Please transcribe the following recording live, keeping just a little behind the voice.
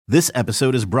This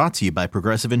episode is brought to you by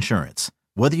Progressive Insurance.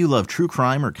 Whether you love true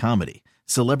crime or comedy,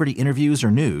 celebrity interviews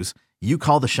or news, you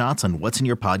call the shots on what's in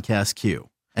your podcast queue.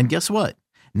 And guess what?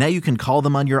 Now you can call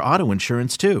them on your auto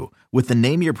insurance too with the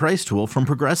Name Your Price tool from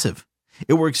Progressive.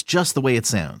 It works just the way it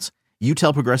sounds. You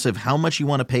tell Progressive how much you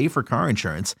want to pay for car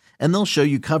insurance, and they'll show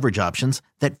you coverage options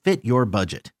that fit your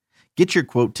budget. Get your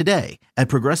quote today at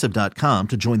Progressive.com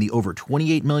to join the over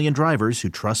 28 million drivers who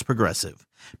trust Progressive.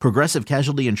 Progressive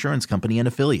Casualty Insurance Company and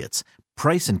Affiliates.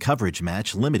 Price and coverage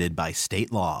match limited by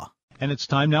state law. And it's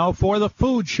time now for the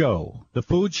Food Show. The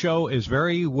Food Show is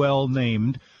very well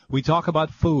named. We talk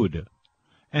about food,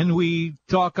 and we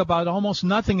talk about almost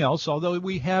nothing else, although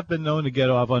we have been known to get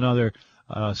off on other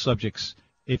subjects.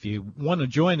 If you want to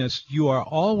join us, you are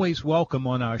always welcome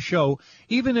on our show,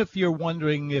 even if you're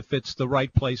wondering if it's the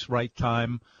right place, right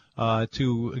time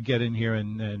to get in here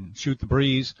and shoot the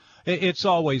breeze. It's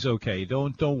always okay.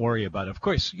 Don't worry about it. Of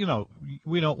course, you know,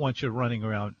 we don't want you running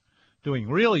around doing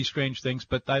really strange things,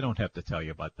 but I don't have to tell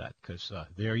you about that because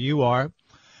there you are.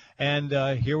 And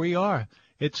here we are.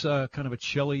 It's kind of a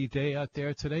chilly day out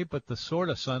there today, but the sort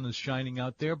of sun is shining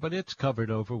out there, but it's covered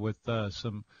over with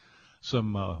some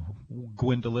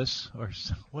Gwendolus, or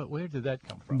where did that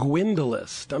come from?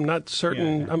 Gwendolus. I'm not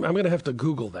certain. Yeah. I'm going to have to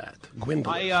Google that.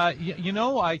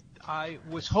 Gwendolus. I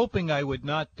was hoping I would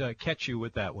not catch you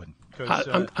with that one.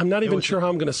 I'm not even sure how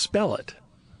I'm going to spell it.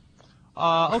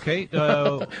 Okay.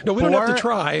 No, we don't have to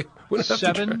try.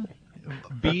 7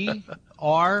 B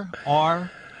R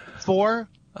R 4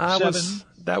 7.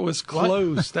 That was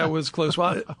close. What? That was close.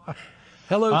 Well,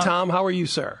 hello, Tom. How are you,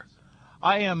 sir?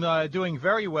 I am doing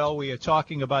very well. We are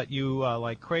talking about you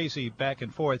like crazy back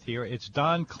and forth here. It's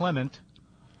Don Clement,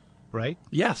 right?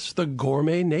 Yes, the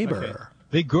gourmet neighbor. Okay.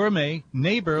 The gourmet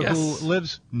neighbor, yes, who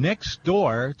lives next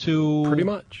door to... Pretty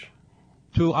much.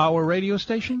 To our radio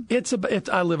station?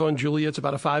 I live on Julia. It's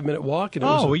about a 5-minute walk. And it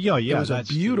was a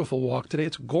beautiful walk today.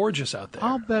 It's gorgeous out there.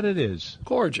 I'll bet it is.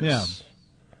 Gorgeous. Yeah.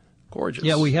 Gorgeous.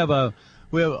 Yeah, we have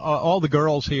all the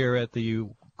girls here at the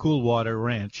Coolwater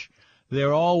Ranch.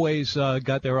 They're always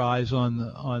got their eyes on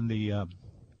the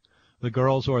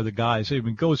girls or the guys.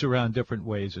 It goes around different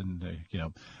ways, and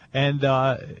And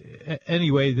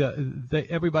anyway,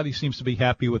 everybody seems to be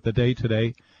happy with the day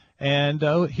today. And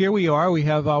here we are. We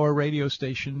have our radio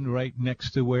station right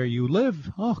next to where you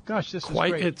live. Oh, gosh, this is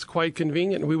great. It's quite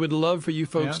convenient. We would love for you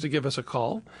folks to give us a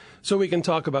call so we can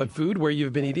talk about food, where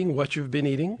you've been eating, what you've been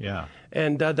eating. Yeah.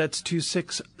 And that's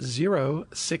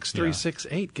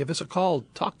 260-6368. Give us a call.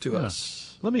 Talk to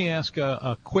us. Let me ask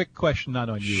a quick question, not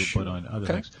on you, but on other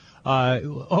things.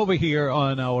 Over here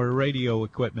on our radio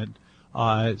equipment,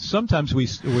 sometimes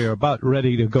we're about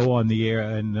ready to go on the air,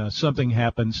 and something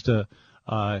happens to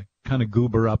kind of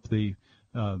goober up the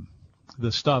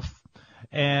stuff,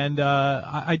 and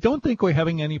I don't think we're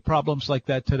having any problems like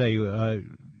that today.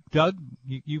 Doug,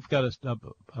 you've got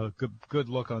a good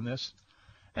look on this.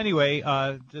 Anyway,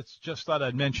 just thought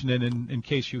I'd mention it in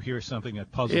case you hear something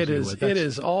that puzzles you. It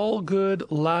is all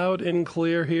good, loud and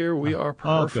clear here. We are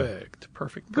perfect.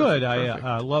 Perfect. Good.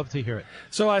 I love to hear it.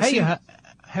 So I see.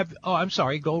 I'm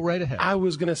sorry. Go right ahead. I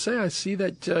was going to say, I see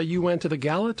that you went to the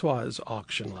Galatoire's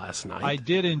auction last night. I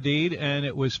did indeed, and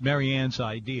it was Marianne's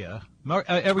idea.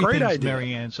 Everything's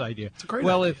Marianne's idea. It's a great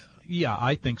idea.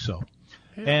 I think so.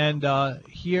 Yeah. And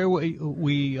here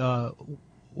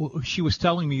she was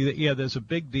telling me that there's a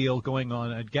big deal going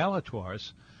on at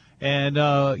Galatoire's, and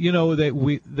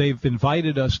they've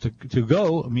invited us to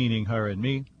go, meaning her and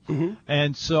me. Mm-hmm.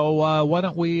 And so why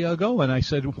don't we go? And I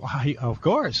said, why, of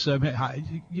course. I mean,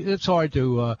 it's hard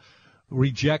to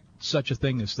reject such a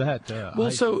thing as that.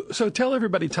 So tell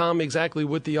everybody, Tom, exactly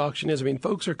what the auction is. I mean,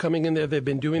 folks are coming in there. They've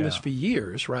been doing this for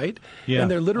years, right? Yeah. And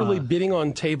they're literally bidding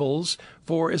on tables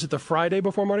for, is it the Friday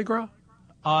before Mardi Gras?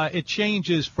 It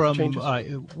changes from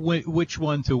which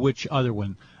one to which other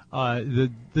one.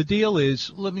 The deal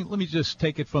is, let me just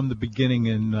take it from the beginning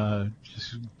and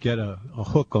just get a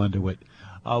hook onto it.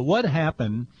 What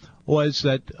happened was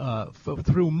that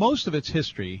through most of its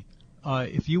history,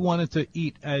 if you wanted to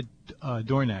eat at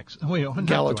Galatoire's,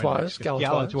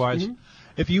 mm-hmm.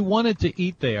 If you wanted to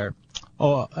eat there,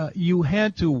 you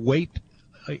had to wait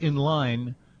in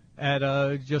line at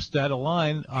a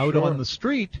line out on the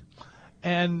street.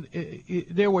 And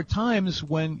there were times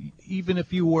when, even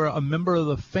if you were a member of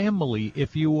the family,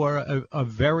 if you were a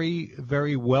very,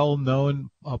 very well-known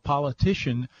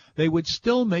politician, they would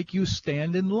still make you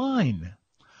stand in line.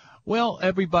 Well,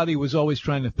 everybody was always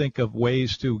trying to think of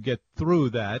ways to get through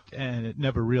that, and it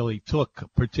never really took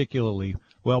particularly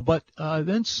well. But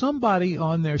then somebody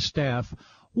on their staff,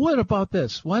 what about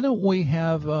this? Why don't we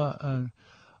have a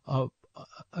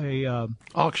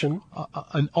auction.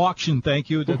 An auction. Thank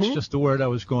you. That's just the word I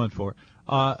was going for.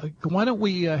 Why don't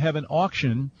we have an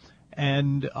auction?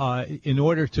 And in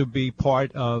order to be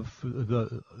part of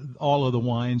all of the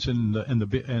wines and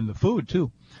the food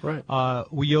too, right?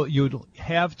 You'd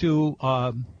have to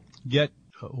get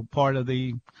part of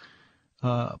the.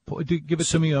 Give it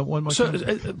to me one more time.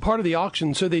 So part of the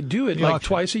auction. So they do it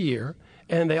twice a year.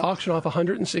 And they auction off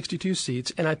 162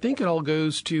 seats, and I think it all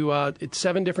goes to it's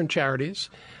 7 different charities.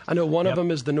 I know one of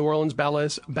them is the New Orleans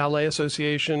Ballet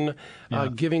Association,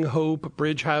 Giving Hope,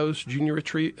 Bridge House, Junior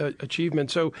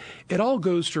Achievement. So it all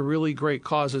goes to really great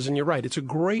causes. And you're right; it's a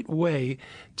great way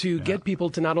to get people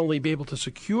to not only be able to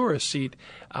secure a seat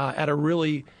at a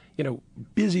really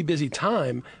busy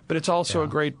time, but it's also a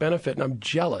great benefit. And I'm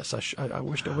jealous. I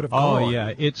wished I would have gone. Oh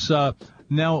yeah, it's.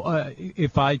 Now,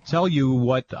 if I tell you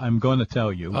what I'm going to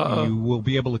tell you, you will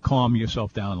be able to calm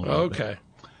yourself down a little bit. Okay.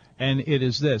 And it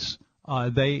is this.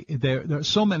 There are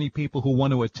so many people who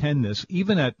want to attend this,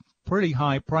 even at pretty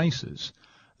high prices,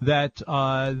 that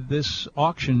this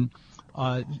auction,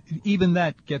 even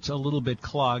that gets a little bit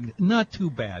clogged. Not too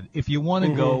bad. If you want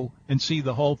to go and see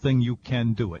the whole thing, you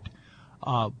can do it.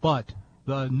 But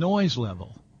the noise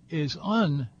level is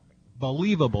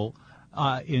unbelievable.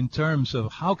 In terms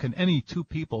of how can any two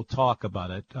people talk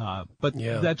about it, but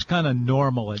that's kind of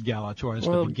normal at Galatoire's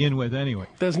to begin with, anyway.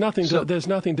 There's nothing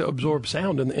to absorb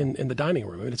sound in the dining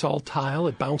room. I mean, it's all tile;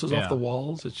 it bounces off the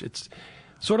walls. It's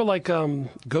sort of like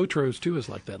Gautreau's too is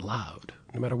like that, loud.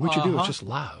 No matter what you do, it's just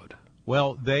loud.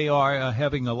 Well, they are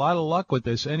having a lot of luck with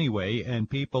this anyway, and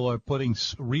people are putting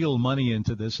real money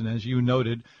into this. And as you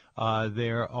noted,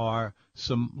 there are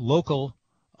some local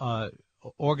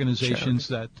organizations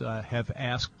that have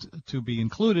asked to be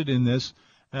included in this,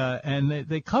 and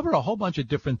they cover a whole bunch of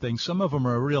different things. Some of them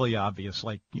are really obvious,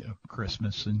 like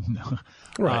Christmas and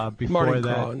before Mardi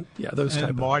that, Gras, those type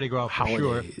of Mardi Gras for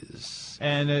holidays. Sure.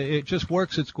 And it just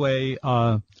works its way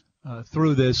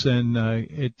through this, and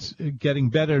it's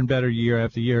getting better and better year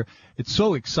after year. It's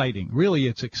so exciting. Really,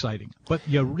 it's exciting. But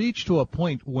you reach to a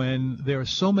point when there are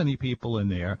so many people in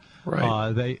there.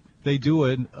 Right. They do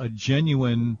a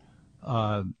genuine.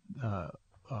 The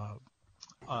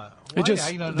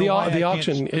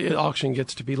auction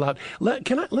gets to be loud. Let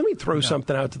me throw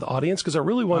something out to the audience because I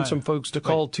really want some folks to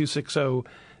call 260.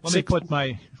 Let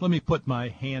me put my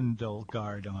handle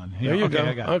guard on. There you go.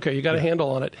 Okay, you got a handle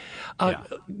on it.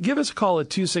 Give us a call at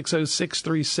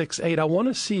 260-6368. I want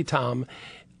to see, Tom,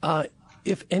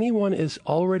 if anyone is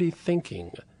already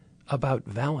thinking about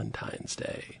Valentine's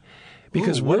Day.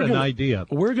 Because what an idea.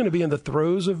 We're going to be in the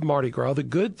throes of Mardi Gras. The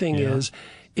good thing is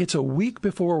it's a week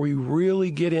before we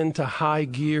really get into high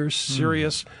gear,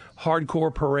 serious,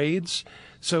 hardcore parades.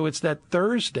 So it's that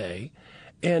Thursday.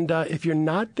 And if you're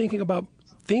not thinking about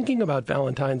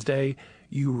Valentine's Day,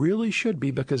 you really should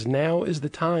be, because now is the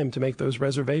time to make those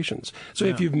reservations. So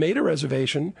if you've made a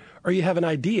reservation or you have an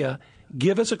idea,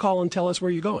 give us a call and tell us where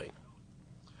you're going.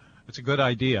 It's a good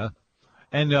idea.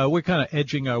 And we're kind of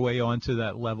edging our way onto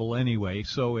that level anyway,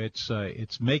 so it's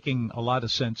making a lot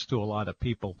of sense to a lot of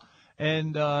people.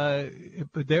 And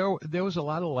there was a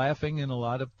lot of laughing and a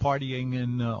lot of partying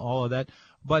and all of that.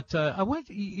 But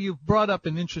you brought up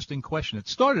an interesting question. It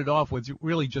started off with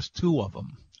really just 2 of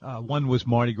them. One was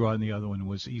Mardi Gras and the other one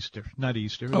was Easter. Not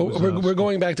Easter. We're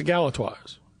going back to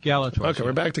Galatoire's. Galatoire's. Okay,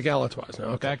 we're back to Galatoire's now.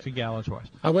 Okay. Back to Galatoire's.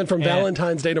 I went from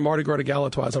Valentine's Day to Mardi Gras to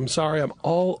Galatoire's. I'm sorry, I'm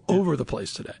all over the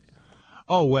place today.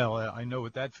 Oh, well, I know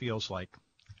what that feels like.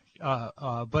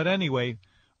 But anyway,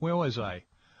 where was I?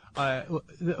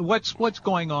 What's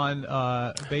going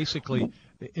on basically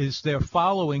is they're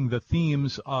following the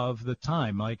themes of the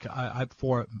time. Like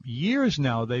for years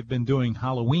now, they've been doing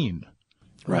Halloween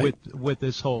with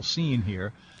this whole scene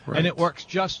here. Right. And it works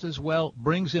just as well,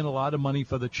 brings in a lot of money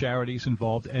for the charities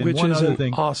involved. And which one is other an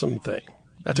thing, awesome thing.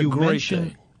 That's a great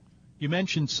thing. You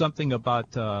mentioned something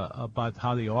about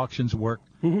how the auctions work.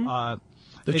 Mm-hmm.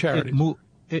 The charities.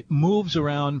 It moves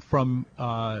around from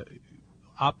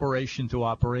operation to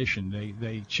operation.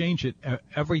 They change it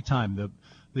every time.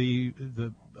 The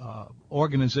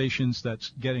organizations that's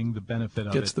getting the benefit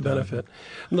of it. Gets the benefit.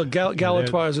 Look,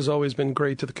 Galatoire's has always been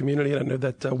great to the community, and I know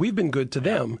that we've been good to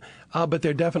them, but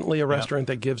they're definitely a restaurant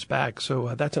that gives back,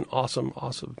 so that's an awesome,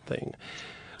 awesome thing.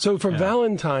 So for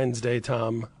Valentine's Day,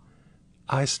 Tom,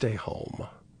 I stay home.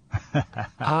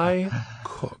 I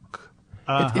cook.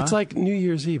 It's like New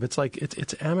Year's Eve. It's like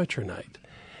it's amateur night.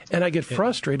 And I get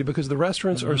frustrated because the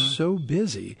restaurants are so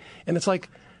busy, and it's like,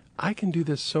 I can do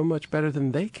this so much better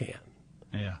than they can.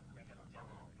 Yeah.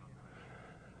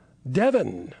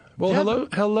 Devin. Well,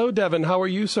 hello, Devin. How are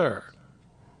you, sir?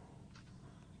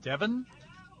 Devin?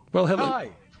 Well, hello.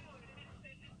 Hi.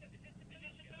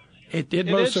 It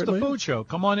is certainly the food show.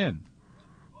 Come on in.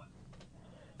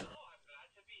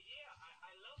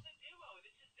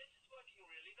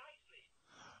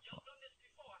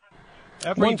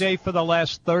 Every day for the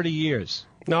last 30 years.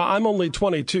 Now, I'm only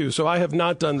 22, so I have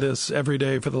not done this every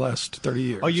day for the last 30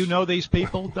 years. Oh, you know these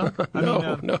people, Doug?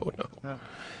 No.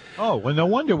 Oh, well, no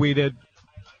wonder we did.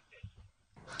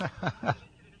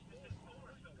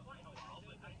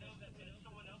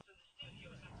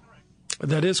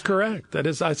 That is correct.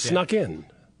 I snuck in.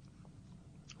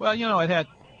 Well, it had...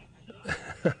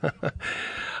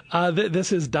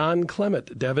 This is Don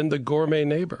Clement, Devin, the gourmet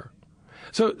neighbor.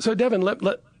 So Devin,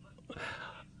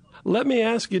 let me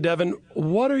ask you, Devin,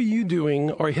 what are you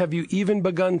doing, or have you even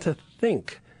begun to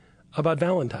think about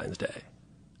Valentine's Day?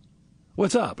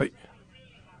 What's up?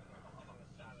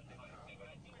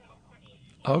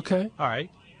 Okay. All right.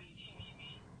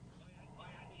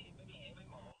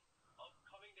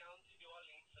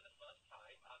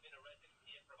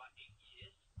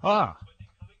 Ah.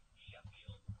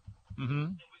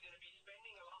 Mm-hmm.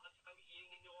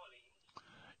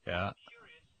 Yeah.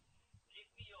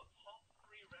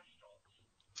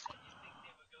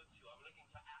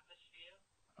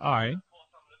 All right.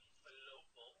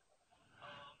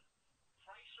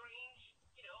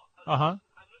 Uh-huh. I'm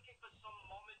looking for some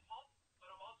mom and pop, but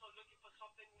I'm also looking for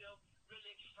something,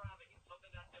 really extravagant, something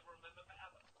that I never remember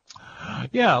forever.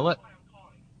 Yeah,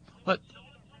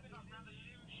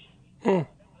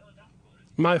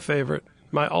 My favorite,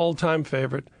 my all-time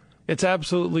favorite. It's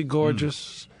absolutely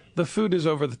gorgeous. The food is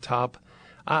over the top.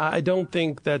 I don't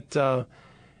think that,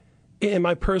 in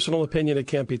my personal opinion, it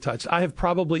can't be touched. I have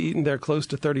probably eaten there close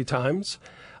to 30 times.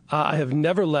 I have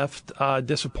never left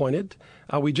disappointed.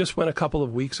 We just went a couple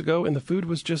of weeks ago, and the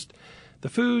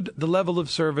food, the level of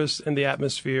service, and the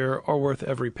atmosphere are worth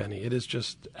every penny. It is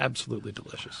just absolutely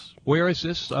delicious. Where is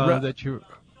this that you're...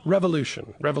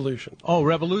 Revolution. Oh,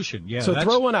 Revolution, yeah. So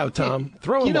throw one out, Tom.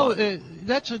 Throw one out.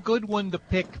 That's a good one to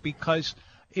pick because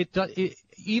it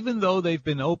even though they've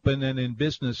been open and in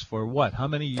business for what? How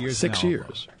many years 6 now?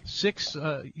 years. 6,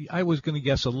 I was going to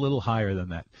guess a little higher than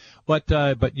that.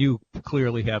 But you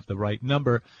clearly have the right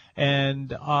number.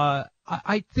 And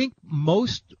I think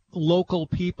most local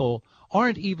people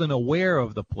aren't even aware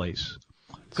of the place.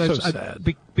 So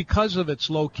sad. Because of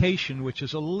its location, which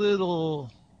is a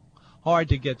little hard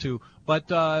to get to. But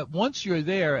once you're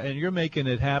there and you're making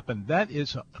it happen, that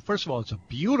is, first of all, it's a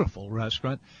beautiful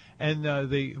restaurant, and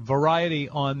the variety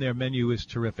on their menu is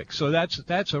terrific. So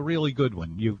that's a really good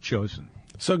one you've chosen.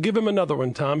 So give him another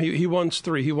one, Tom. He wants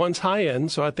 3. He wants high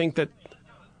end, so I think that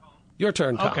your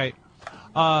turn, Tom. Okay.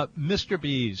 Mr.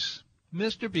 B's.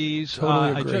 Mr. B's.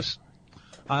 Totally agree.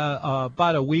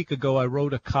 About a week ago, I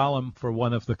wrote a column for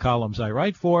one of the columns I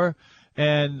write for,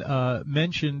 and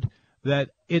mentioned that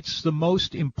it's the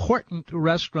most important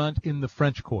restaurant in the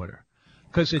French Quarter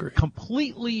because it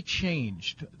completely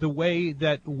changed the way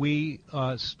that we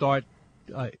start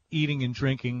eating and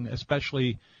drinking,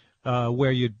 especially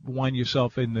where you wind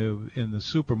yourself in the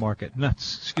supermarket. Not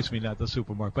the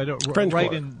supermarket, but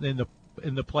right in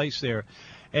the place there,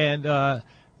 and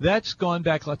that's gone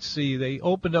back. Let's see, they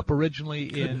opened up originally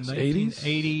in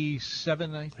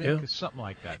 1987, I think, something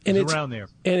like that. And it's around there.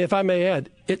 And if I may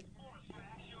add, it.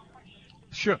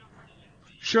 Sure.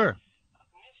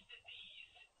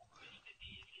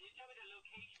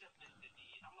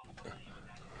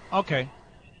 Okay.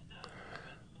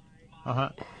 Uh-huh.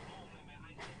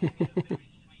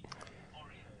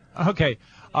 Okay.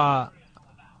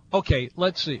 Okay,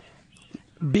 let's see.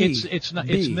 B. It's not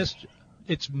B.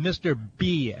 it's Mr.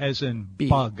 B as in B.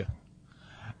 bug.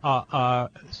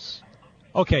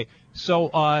 Okay.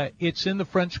 So it's in the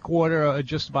French Quarter,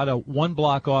 just about 1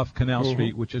 block off Canal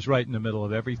Street, which is right in the middle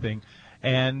of everything.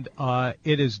 And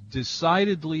it is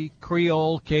decidedly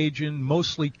Creole, Cajun,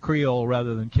 mostly Creole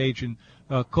rather than Cajun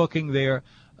cooking there.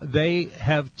 They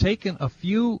have taken a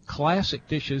few classic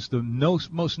dishes. The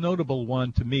most notable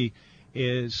one to me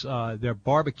is their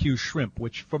barbecue shrimp,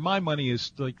 which for my money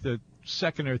is like the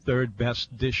second or third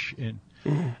best dish in.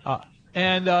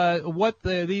 And what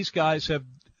these guys have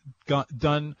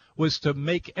done was to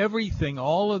make everything,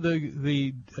 all of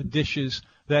the dishes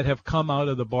that have come out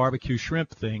of the barbecue shrimp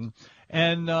thing,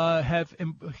 and have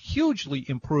hugely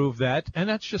improved that. And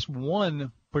that's just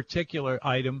one particular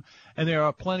item, and there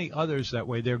are plenty others that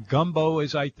way. Their gumbo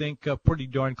is, I think, pretty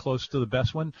darn close to the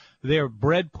best one. Their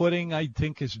bread pudding, I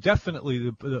think, is definitely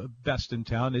the best in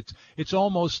town. It's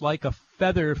almost like a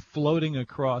feather floating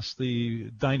across the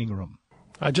dining room.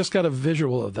 I just got a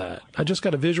visual of that.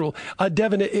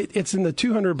 Devin, it's in the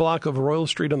 200 block of Royal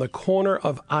Street on the corner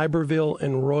of Iberville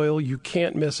and Royal. You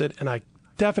can't miss it, and I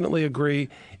definitely agree.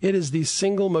 It is the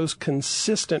single most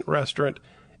consistent restaurant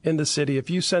in the city. If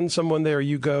you send someone there,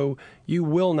 you go, you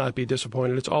will not be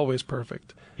disappointed. It's always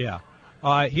perfect. Yeah.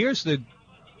 Here's the...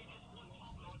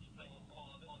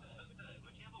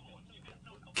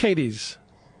 Katie's.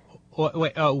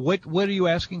 Wait, what are you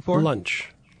asking for?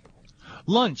 Lunch.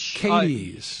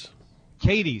 Katie's.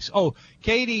 Katie's. Oh,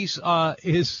 Katie's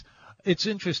it's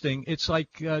interesting. It's like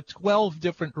 12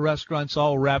 different restaurants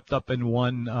all wrapped up in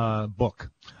one book.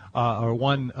 Or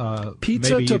one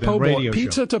Pizza maybe to even po' radio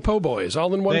Pizza show. to po' boys,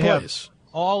 all in one place.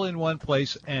 All in one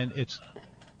place, and it's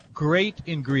great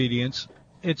ingredients.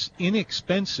 It's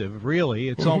inexpensive, really.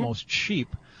 It's almost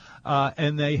cheap.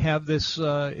 And they have this,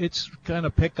 it's kind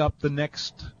of pick up the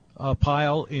next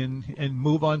pile and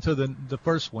move on to the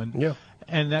first one. Yeah.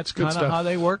 And that's kind of how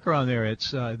they work around there.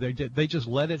 It's they just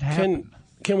let it happen.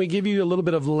 Can we give you a little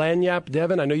bit of lagniappe,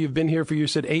 Devin? I know you've been here for, you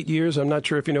said, 8 years. I'm not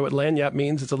sure if you know what lagniappe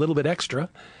means. It's a little bit extra.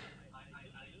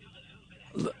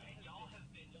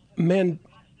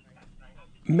 Mandinas,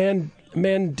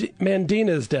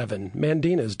 Devin.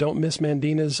 Mandinas. Don't miss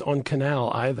Mandinas on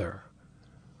Canal either.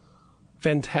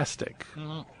 Fantastic.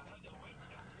 Oh,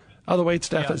 the wait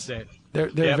staff is they're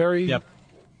very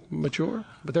mature,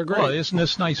 but they're great. Well, isn't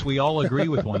this nice? We all agree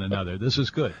with one another. This is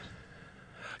good.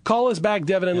 Call us back,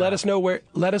 Devin, and let us know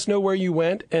where you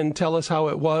went and tell us how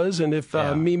it was, and if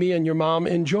Mimi and your mom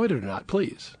enjoyed it or not,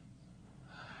 please.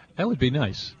 That would be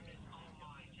nice.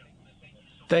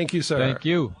 Thank you, sir. Thank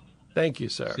you. Thank you,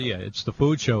 sir. See ya. It's the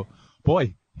food show.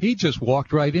 Boy, he just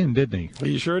walked right in, didn't he?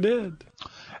 He sure did.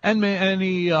 And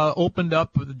he opened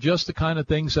up with just the kind of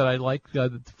things that I like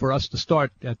for us to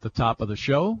start at the top of the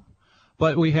show.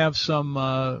 But we have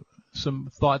some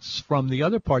thoughts from the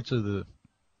other parts of the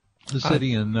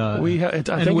city, and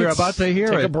we're about to hear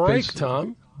it. Take a break,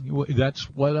 Tom. That's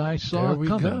what I saw there we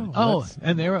coming. Go. Oh,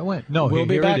 and there it went. No, we'll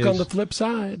be back it is. On the flip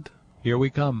side. Here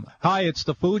we come. Hi, it's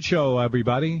the Food Show,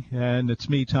 everybody, and it's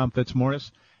me, Tom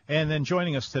Fitzmaurice. And then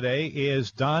joining us today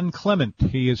is Don Clement.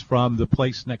 He is from the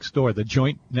place next door, the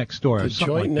Joint Next Door. The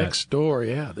Joint Next Door,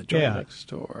 yeah, the Joint Next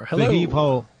Door. Hello. The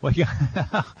heave-ho. Well, yeah.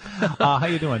 How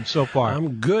you doing so far?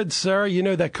 I'm good, sir. You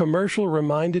know, that commercial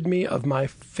reminded me of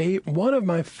one of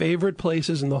my favorite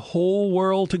places in the whole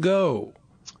world to go.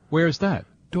 Where's that?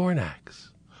 Dornax.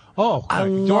 Oh, I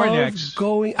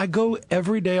Dornax. I go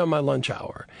every day on my lunch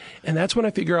hour, and that's when I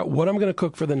figure out what I'm going to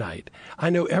cook for the night. I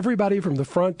know everybody from the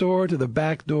front door to the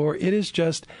back door. It is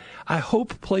just, I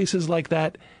hope places like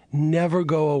that never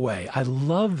go away. I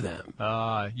love them.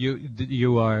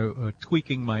 You are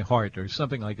tweaking my heart or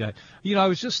something like that. You know, I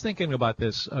was just thinking about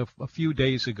this a few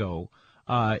days ago.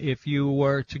 If you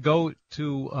were to go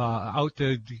out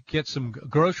to get some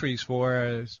groceries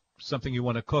for something you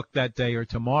want to cook that day or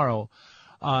tomorrow,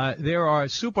 there are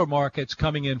supermarkets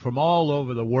coming in from all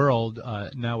over the world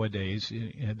nowadays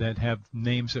that have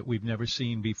names that we've never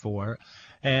seen before,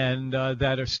 and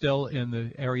that are still in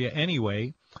the area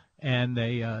anyway. And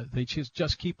they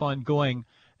just keep on going,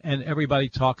 and everybody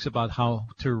talks about how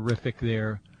terrific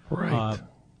their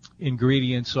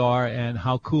ingredients are and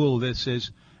how cool this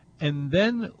is. And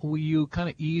then you kind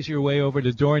of ease your way over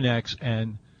to Dornax,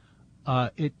 and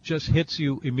it just hits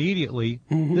you immediately.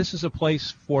 Mm-hmm. This is a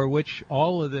place for which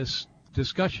all of this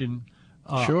discussion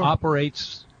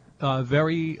operates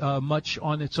very much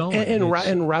on its own.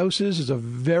 And Rouse's is a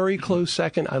very close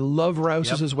second. I love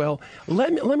Rouse's as well.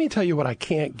 Let me tell you what I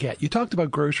can't get. You talked about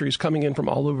groceries coming in from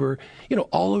all over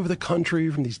the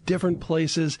country, from these different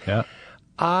places. Yeah.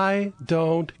 I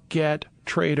don't get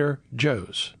Trader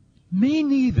Joe's. Me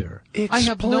neither. Explain I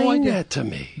have no idea. That to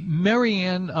me.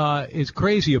 Marianne is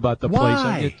crazy about the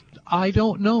Why? place. I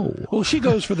don't know. Well, she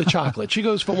goes for the chocolate. She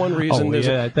goes for one reason. There's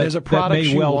a product that may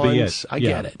she well wants. Be it. I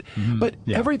get it. Mm-hmm. But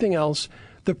everything else,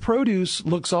 the produce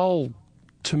looks all,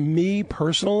 to me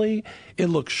personally, it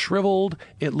looks shriveled.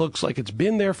 It looks like it's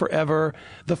been there forever.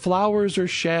 The flowers are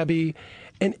shabby.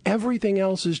 And everything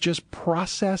else is just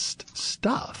processed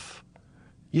stuff.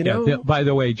 You know? By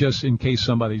the way, just in case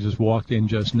somebody just walked in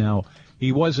just now,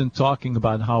 he wasn't talking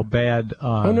about how bad.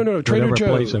 No. Trader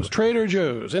Joe's. Trader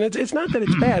Joe's, and it's not that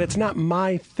it's bad. It's not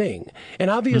my thing,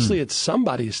 and obviously it's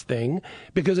somebody's thing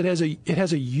because it has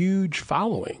a huge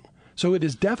following. So it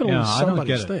is definitely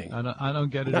somebody's thing. I don't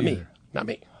get it. Not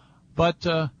me. But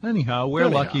anyhow, we're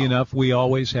lucky enough. We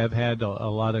always have had a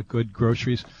lot of good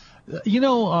groceries. You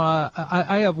know,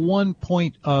 I have one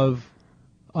point of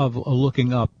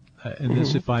looking up. And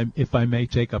this, if I may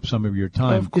take up some of your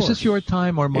time. Of course. Is this your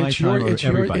time or my time or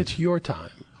everybody? It's your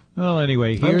time. Well,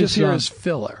 anyway, I'm just here as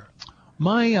filler.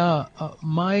 My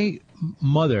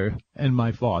mother and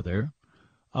my father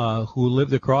who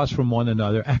lived across from one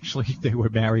another. Actually, they were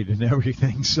married and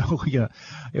everything. So,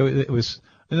 it was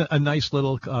a nice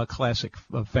little classic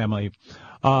family.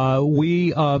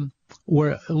 We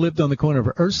lived on the corner of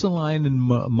Ursuline and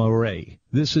Moray.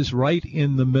 This is right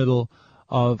in the middle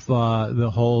of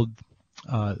the whole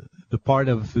the part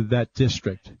of that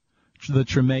district, the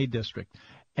Treme district.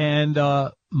 And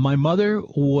my mother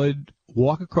would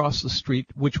walk across the street,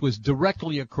 which was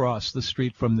directly across the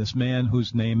street from this man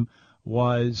whose name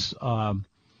was, I'll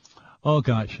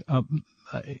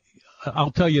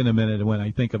tell you in a minute when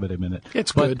I think of it in a minute.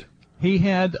 It's good. He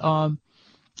had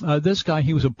this guy,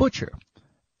 he was a butcher.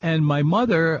 And my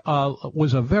mother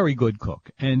was a very good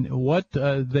cook. And what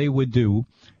they would do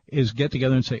is get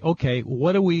together and say, okay,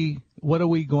 what are we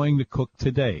going to cook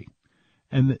today?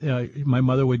 And my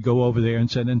mother would go over there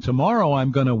and said, and tomorrow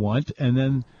I'm going to want, and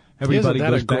then everybody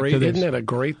goes back to this. Isn't that a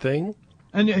great thing?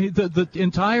 And the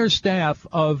entire staff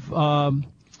of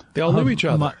they all knew each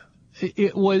other.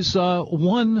 It was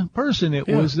one person. It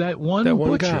was that one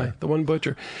butcher. Guy, the one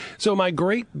butcher. So my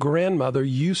great-grandmother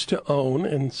used to own,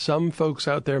 and some folks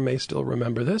out there may still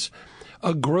remember this,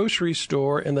 a grocery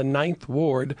store in the 9th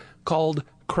Ward called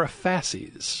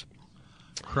Crafassy's.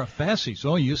 Crafassy's.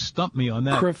 Oh, you stumped me on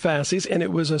that. Crafassy's, and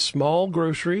it was a small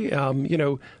grocery.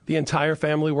 The entire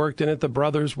family worked in it. The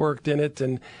brothers worked in it,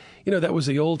 and, that was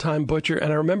the old-time butcher.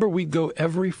 And I remember we'd go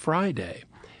every Friday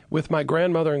with my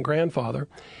grandmother and grandfather,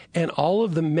 and all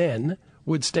of the men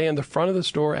would stay in the front of the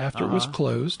store after it was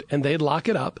closed, and they'd lock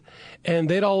it up, and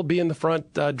they'd all be in the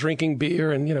front drinking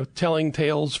beer and telling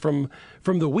tales from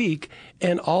the week,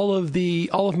 and all of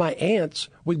my aunts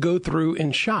would go through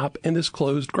and shop in this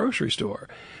closed grocery store.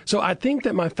 So I think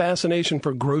that my fascination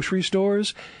for grocery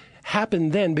stores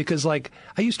happened then because, I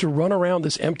used to run around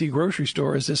this empty grocery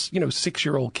store as this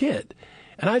 6-year-old kid,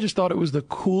 and I just thought it was the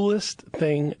coolest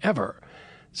thing ever.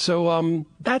 So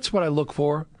that's what I look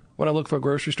for when I look for a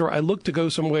grocery store. I look to go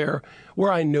somewhere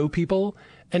where I know people,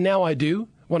 and now I do.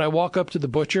 When I walk up to the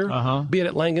butcher, be it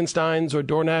at Langenstein's or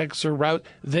Dornach's or Route,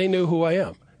 they know who I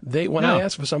am. When I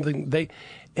ask for something,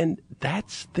 and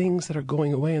that's things that are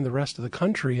going away in the rest of the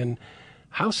country, and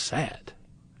how sad.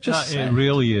 Just sad. It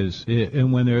really is.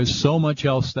 And when there's so much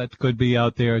else that could be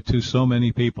out there to so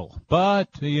many people. But,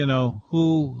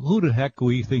 who the heck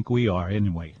we think we are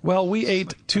anyway? Well, we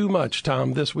ate too much,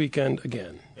 Tom, this weekend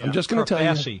again. Yeah. I'm just going to tell you.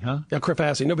 Crafassy, huh? Yeah,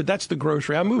 Crafassy. No, but that's the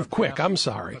grocery. I moved quick. I'm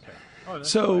sorry. Okay. Oh,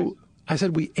 so nice. I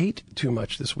said we ate too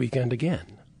much this weekend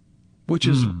again, which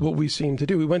is what we seem to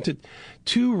do. We went to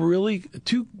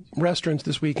two restaurants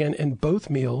this weekend, and both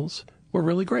meals were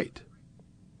really great.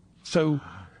 So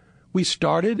we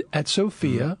started at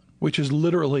Sophia, which is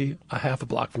literally a half a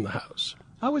block from the house.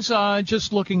 I was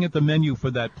just looking at the menu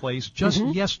for that place just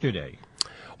yesterday.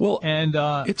 Well, and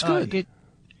it's good.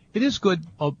 It is good,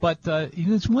 but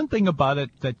there's one thing about it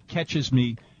that catches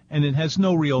me, and it has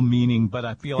no real meaning, but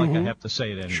I feel like I have to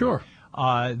say it anyway. Sure.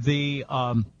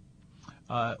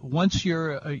 Once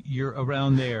you're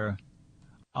around there,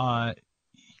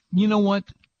 you know what?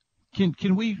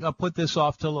 Can we put this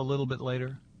off till a little bit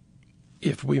later?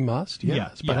 If we must,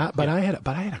 yes. Yeah, I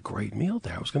had a great meal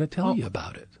there. I was going to tell you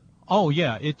about it. Oh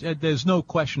yeah, there's no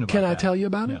question about that. Can I tell you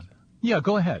about it? Yeah,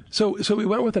 go ahead. So we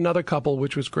went with another couple,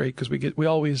 which was great because we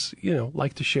always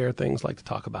like to share things, like to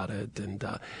talk about it, and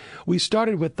we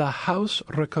started with the House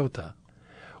Ricotta,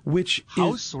 which the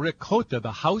House of Ricotta.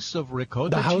 The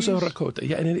House of Ricotta,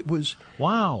 yeah, and it was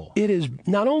wow. It is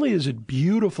not only is it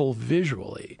beautiful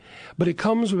visually, but it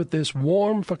comes with this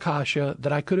warm focaccia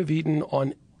that I could have eaten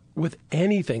with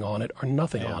anything on it or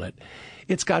nothing on it.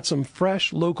 It's got some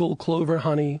fresh local clover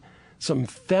honey, some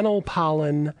fennel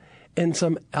pollen, and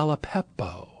some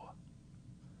Aleppo.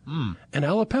 And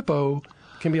Aleppo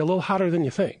can be a little hotter than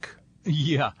you think.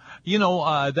 Yeah.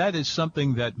 That is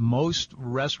something that most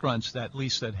restaurants, at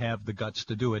least that have the guts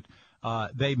to do it,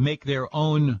 they make their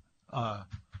own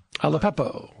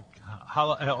Aleppo.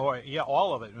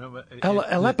 All of it.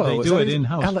 Aleppo. They do it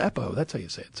in-house. Aleppo, that's how you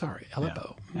say it. Sorry,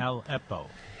 Aleppo. Yeah. Aleppo.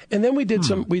 And then we did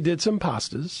some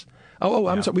pastas.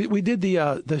 I'm sorry. We did the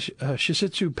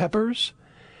shishitsu peppers,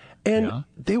 and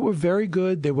they were very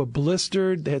good. They were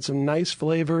blistered. They had some nice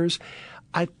flavors.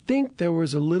 I think there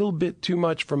was a little bit too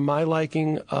much for my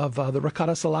liking of the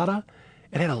ricotta salata.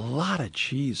 It had a lot of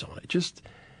cheese on it.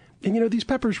 And these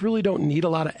peppers really don't need a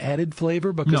lot of added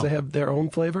flavor because they have their own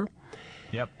flavor.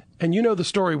 Yep. And you know the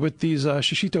story with these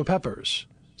shishito peppers.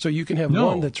 So you can have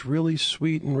one that's really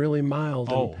sweet and really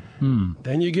mild. And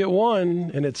then you get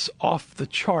one, and it's off the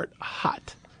chart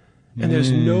hot. And there's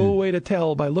no way to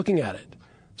tell by looking at it.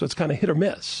 So it's kind of hit or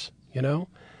miss,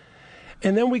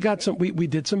 And then we got some. We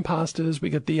did some pastas. We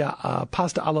got the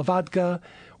pasta alla vodka.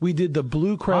 We did the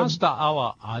blue crab. Pasta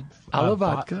alla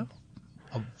vodka.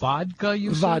 Vodka,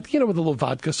 you said? Vodka, with a little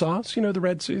vodka sauce. The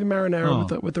red the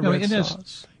marinara with the red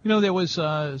sauce. There was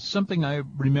something I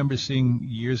remember seeing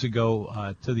years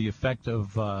ago to the effect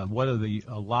of what are the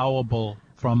allowable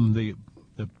from the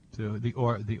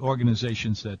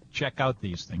organizations that check out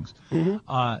these things,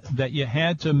 that you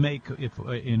had to make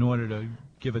in order to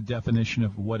give a definition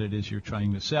of what it is you're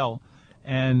trying to sell.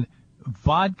 And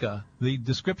vodka, the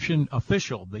description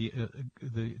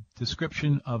the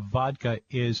description of vodka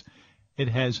is it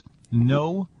has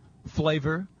no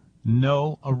flavor,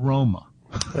 no aroma.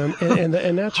 And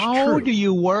that's true. How do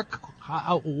you work?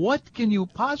 What can you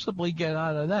possibly get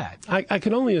out of that? I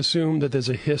can only assume that there's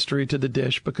a history to the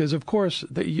dish because, of course,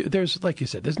 there's, like you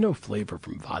said, there's no flavor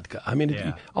from vodka. I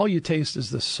mean, all you taste is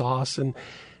the sauce, and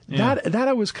that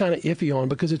I was kind of iffy on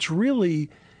because it's really,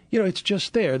 it's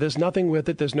just there. There's nothing with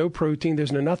it. There's no protein.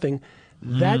 There's no nothing.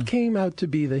 That came out to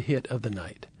be the hit of the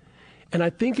night. And I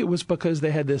think it was because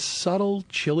they had this subtle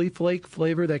chili flake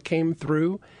flavor that came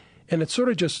through, and it sort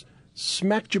of just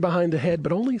smacked you behind the head,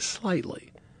 but only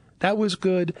slightly. That was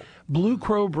good. Blue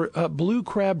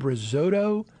crab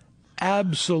risotto,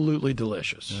 absolutely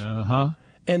delicious.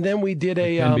 And then we did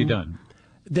it can be done.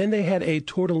 Then they had a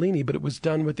tortellini, but it was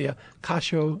done with the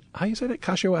cacio. How you say that?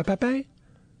 Cacio e pepe.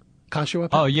 Cacio e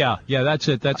pepe. Oh yeah, that's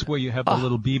it. That's where you have the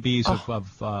little BBs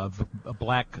of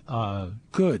black.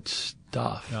 Good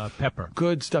stuff. Pepper.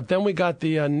 Good stuff. Then we got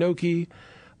the gnocchi.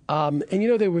 And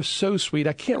they were so sweet.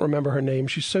 I can't remember her name.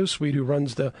 She's so sweet who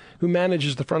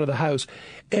manages the front of the house.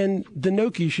 And the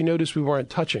gnocchi, she noticed we weren't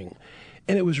touching.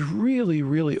 And it was really,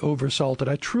 really oversalted.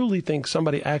 I truly think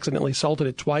somebody accidentally salted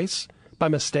it twice by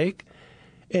mistake.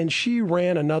 And she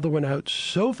ran another one out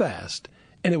so fast,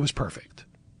 and it was perfect.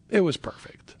 It was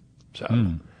perfect. So,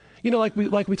 like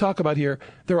we talk about here,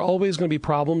 there are always going to be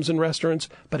problems in restaurants,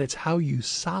 but it's how you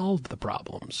solve the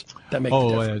problems that make the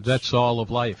difference. That's all of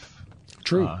life.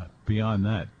 True. Beyond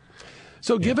that.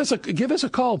 So give us a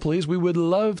call, please. We would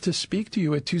love to speak to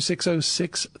you at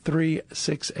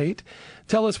 260-6368.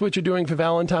 Tell us what you're doing for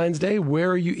Valentine's Day. Where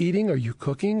are you eating? Are you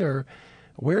cooking? Or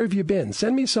where have you been?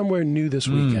 Send me somewhere new this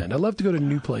weekend. I'd love to go to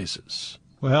new places.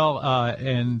 Well,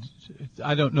 and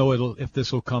I don't know if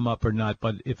this will come up or not,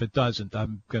 but if it doesn't,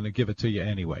 I'm going to give it to you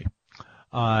anyway.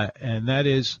 And that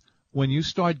is when you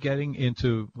start getting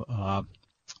into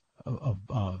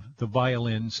the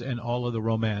violins and all of the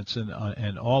romance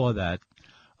and all of that,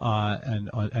 and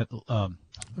at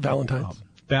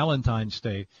Valentine's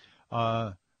Day,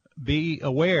 be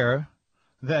aware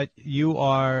that you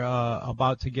are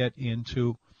about to get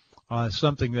into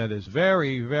something that is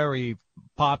very, very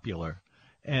popular.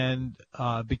 And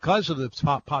because of the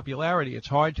popularity, it's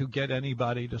hard to get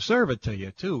anybody to serve it to you,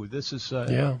 too. This is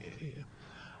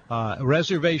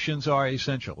reservations are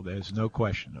essential. There's no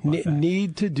question about that.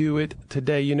 Need to do it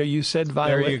today. You said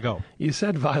violin. There you go. You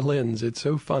said violins. It's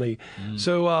so funny.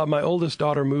 So my oldest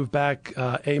daughter moved back,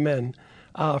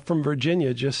 from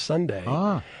Virginia just Sunday.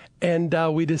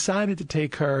 And we decided to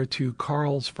take her to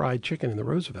Carl's Fried Chicken in the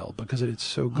Roosevelt because it's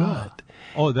so good.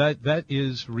 Oh, that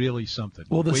is really something.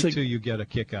 Well, wait till you get a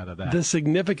kick out of that. The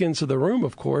significance of the room,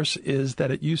 of course, is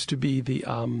that it used to be the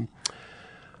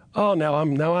now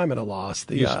I'm at a loss.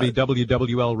 It used to be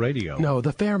WWL Radio. No,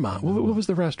 the Fairmont. What was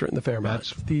the restaurant in the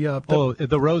Fairmont? The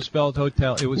Roosevelt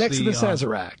Hotel. It was next to the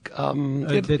Sazerac.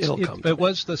 It'll come. It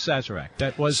was the Sazerac.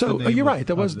 That was the name. You're right.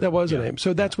 That was a name.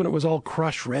 So that's when it was all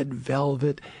crushed red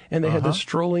velvet, and they had the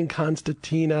strolling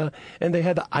concertina, and they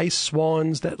had the ice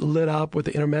swans that lit up with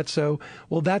the intermezzo.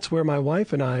 Well, that's where my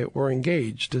wife and I were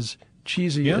engaged, as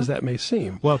cheesy as that may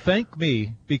seem. Well, thank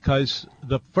me, because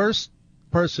the first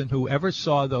person who ever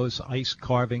saw those ice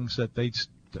carvings that they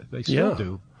still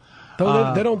do.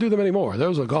 They don't do them anymore.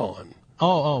 Those are gone.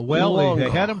 Well, they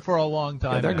had them for a long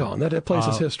time. Yeah, they're gone. That place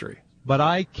is history. But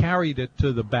I carried it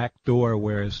to the back door,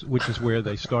 which is where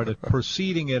they started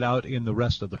proceeding it out in the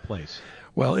rest of the place.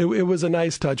 Well, it was a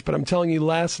nice touch, but I'm telling you,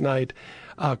 last night,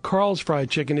 Carl's Fried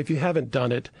Chicken, if you haven't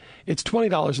done it, it's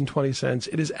 $20.20.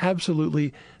 It is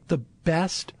absolutely the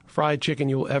best fried chicken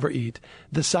you will ever eat.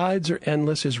 The sides are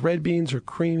endless. His red beans are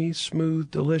creamy, smooth,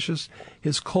 delicious.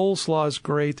 His coleslaw is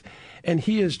great. And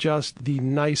he is just the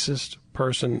nicest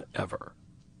person ever.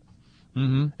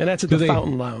 And that's at the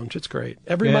Fountain Lounge. It's great.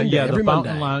 Every Monday. The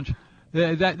Fountain Lounge.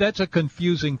 That's a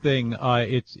confusing thing.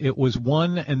 It was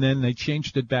one, and then they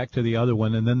changed it back to the other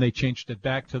one, and then they changed it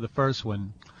back to the first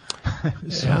one.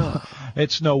 So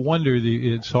it's no wonder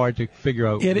it's hard to figure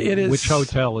out which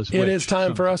hotel is which. It is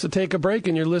time for us to take a break,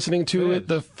 and you're listening to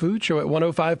The Food Show at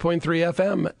 105.3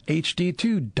 FM,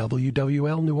 HD2,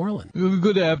 WWL New Orleans.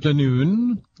 Good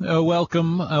afternoon.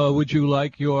 Welcome. Would you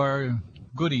like your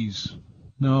goodies?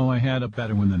 No, I had a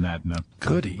better one than that. No.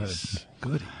 Goodies.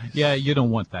 Yeah, you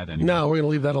don't want that anymore. No, we're going to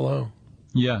leave that alone.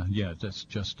 Yeah, that's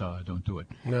just don't do it.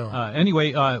 No.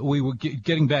 Anyway, we were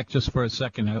getting back just for a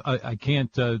second. I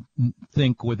can't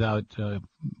think without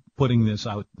putting this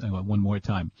out one more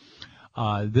time.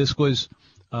 This was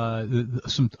a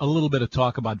little bit of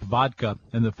talk about vodka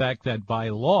and the fact that by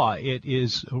law it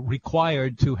is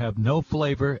required to have no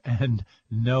flavor and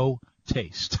no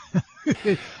taste.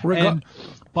 And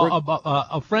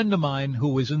a friend of mine who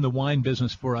was in the wine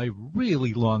business for a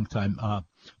really long time,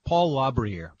 Paul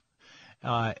Labriere,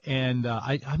 and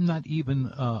I'm not even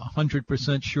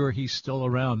 100% sure he's still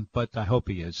around, but I hope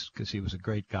he is because he was a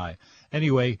great guy.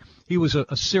 Anyway, he was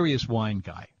a serious wine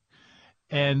guy.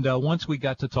 And once we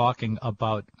got to talking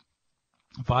about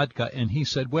vodka, and he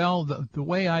said, well, the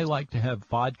way I like to have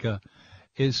vodka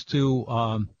is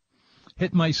to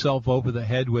hit myself over the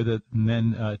head with it and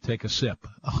then take a sip.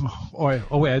 Wait,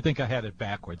 I think I had it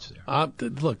backwards there.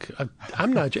 Look,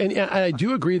 I'm not, and I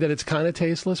do agree that it's kind of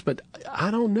tasteless, but I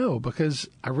don't know because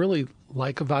I really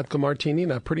like a vodka martini,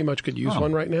 and I pretty much could use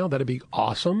one right now. That'd be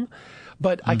awesome.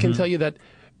 But I can tell you that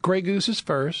Grey Goose is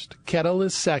first, Kettle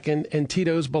is second, and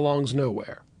Tito's belongs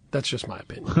nowhere. That's just my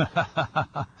opinion.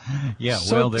 Yeah,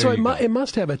 so it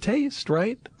must have a taste,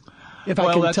 right? If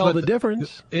I can tell the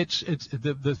difference. It's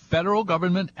the federal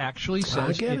government actually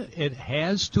says it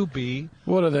has to be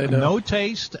what do they know? No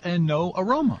taste and no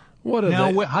aroma. What are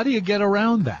they? How do you get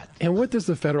around that? And what does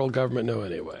the federal government know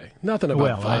anyway? Nothing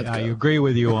about vodka. I agree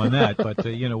with you on that, but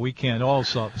we can't all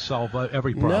solve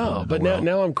every problem. No, but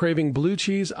now I'm craving blue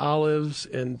cheese, olives,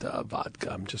 and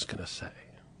vodka. I'm just gonna say.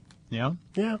 Yeah?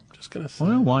 Yeah, just going to say.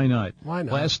 Well, why not? Why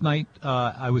not? Last night,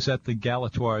 I was at the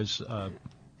Galatoire's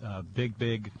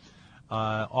big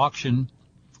auction,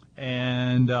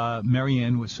 and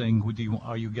Marianne was saying,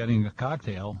 are you getting a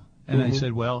cocktail? And I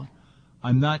said, well,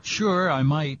 I'm not sure. I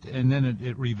might. And then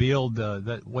it revealed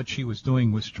that what she was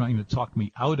doing was trying to talk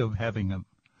me out of having a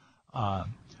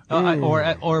or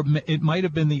it might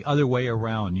have been the other way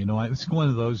around. It's one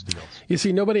of those deals. You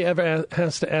see, nobody ever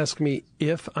has to ask me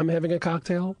if I'm having a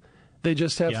cocktail. They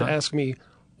just have to ask me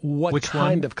which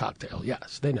kind of cocktail.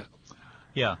 Yes, they know.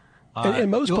 Yeah. And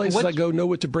most places I go know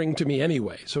what to bring to me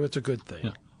anyway, so it's a good thing.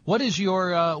 Yeah. What's your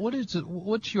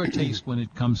taste when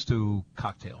it comes to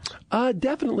cocktails?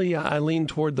 Definitely, I lean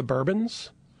toward the bourbons.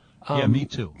 Yeah, me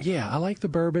too. Yeah, I like the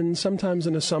bourbon. Sometimes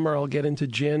in the summer I'll get into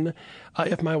gin.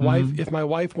 If my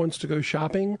wife wants to go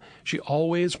shopping, she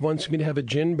always wants me to have a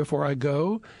gin before I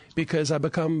go because I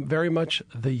become very much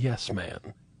the yes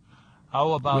man.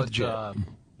 How about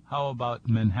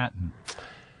Manhattan?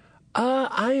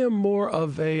 I am more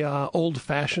of a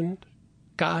old-fashioned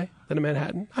guy than a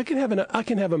Manhattan. I can have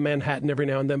a Manhattan every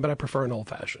now and then, but I prefer an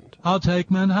old-fashioned. I'll take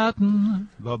Manhattan,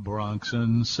 the Bronx,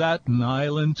 and Staten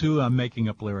Island too. I'm making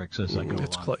up lyrics as I go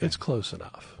along. It's close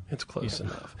enough. It's close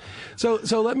enough. So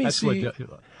let me see.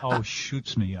 What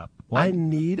shoots me up. What? I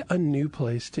need a new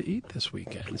place to eat this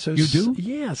weekend. So you do?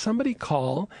 Yeah. Somebody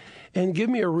call and give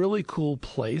me a really cool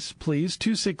place, please.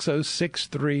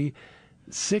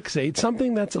 260-6368.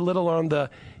 Something that's a little on the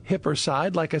hipper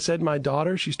side. Like I said, my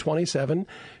daughter, she's 27.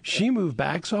 She moved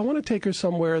back, so I want to take her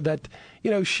somewhere that,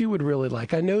 she would really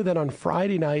like. I know that on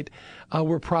Friday night,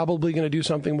 we're probably going to do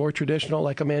something more traditional,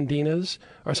 like a Mandina's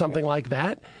or something like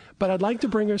that. But I'd like to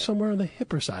bring her somewhere on the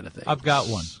hipper side of things. I've got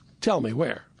one. Tell me,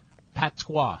 where?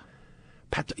 Patois.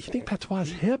 You think Patois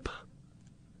is hip?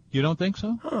 You don't think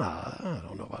so? I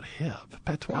don't know about hip.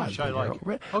 Patois. Gosh, I like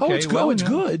it. Okay, it's good. It's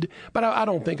good, but I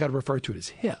don't think I'd refer to it as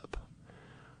hip.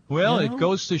 Well, it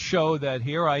goes to show that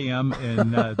here I am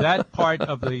in that part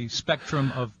of the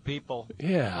spectrum of people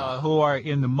who are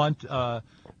in the month,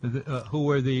 who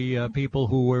were the people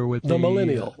who were with the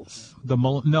millennials. The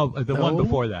one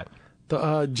before that.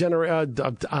 The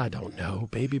I don't know,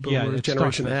 baby boomers,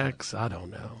 Generation X. I don't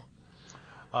know.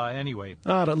 Anyway.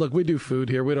 Look, we do food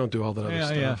here. We don't do all that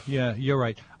other stuff. Yeah, you're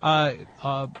right.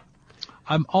 I'm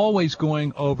always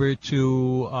going over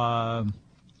to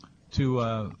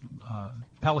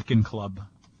Pelican Club.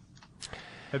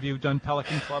 Have you done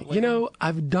Pelican Club lately?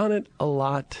 I've done it a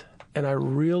lot, and I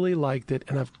really liked it,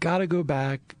 and I've got to go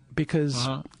back because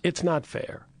it's not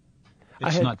fair.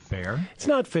 It's not fair? It's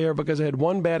not fair because I had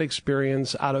one bad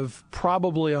experience out of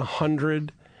probably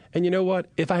 100. And you know what?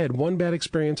 If I had one bad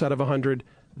experience out of 100,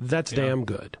 that's damn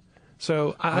good.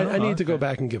 So I need to go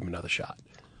back and give them another shot.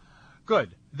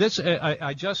 Good. This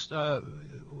I just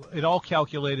it all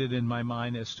calculated in my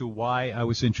mind as to why I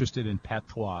was interested in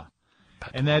patois,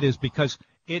 and that is because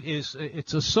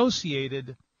it's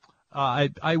associated.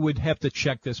 I would have to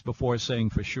check this before saying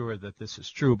for sure that this is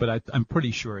true, but I'm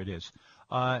pretty sure it is.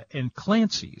 And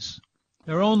Clancy's,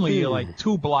 they're only like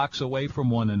 2 blocks away from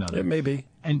one another. It may be.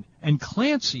 And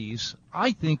Clancy's,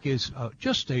 I think, is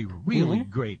just a really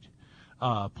great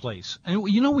place. And,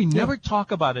 we never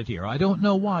talk about it here. I don't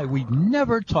know why. We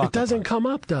never talk about it. It doesn't come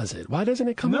up, does it? Why doesn't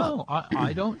it come up? No,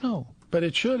 I don't know. But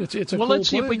it should. It's a cool Well, let's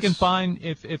see place. if we can find,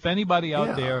 if anybody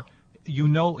out there, you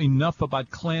know enough about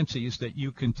Clancy's that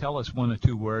you can tell us 1 or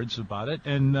 2 words about it.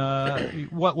 And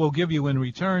what we'll give you in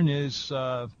return is...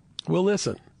 we'll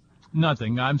listen.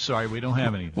 Nothing. I'm sorry. We don't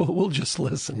have anything. We'll just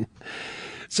listen.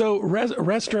 So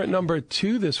restaurant number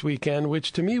 2 this weekend,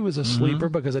 which to me was a sleeper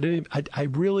because I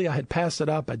had passed it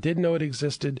up. I didn't know it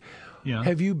existed. Yeah.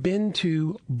 Have you been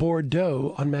to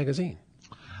Bordeaux on Magazine?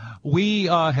 We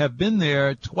have been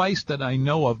there twice that I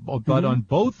know of, but on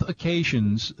both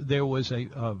occasions there was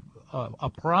a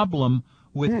problem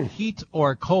with heat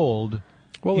or cold.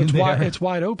 Well, it's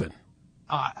wide open.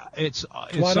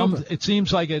 It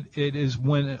seems like it is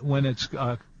when it's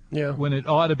when it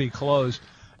ought to be closed,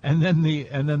 and then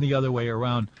the other way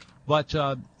around. But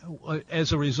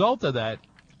as a result of that,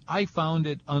 I found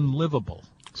it unlivable.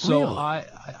 So really?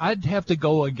 I'd have to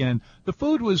go again. The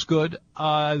food was good.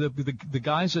 The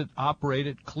guys that operate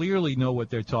it clearly know what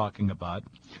they're talking about.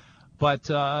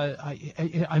 But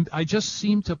I just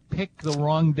seem to pick the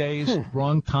wrong days,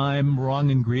 wrong time, wrong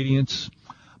ingredients.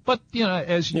 But,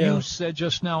 as you said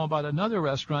just now about another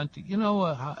restaurant,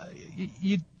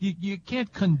 you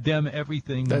can't condemn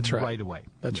everything right away.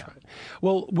 That's right.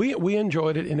 Well, we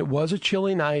enjoyed it, and it was a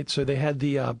chilly night, so they had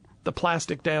the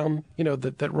plastic down,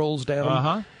 that rolls down.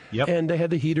 Uh-huh. Yep. And they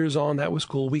had the heaters on. That was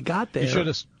cool. We got there.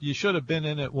 You should have been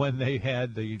in it when they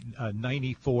had the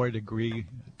 94-degree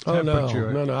temperature.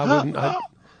 Oh, no, I wouldn't.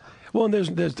 Well,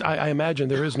 and I imagine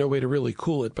there is no way to really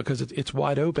cool it because it's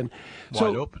wide open.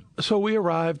 So we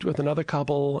arrived with another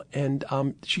couple, and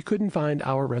she couldn't find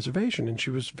our reservation, and she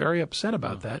was very upset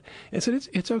about that. And said,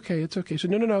 "It's okay, it's okay." So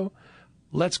no,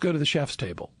 let's go to the chef's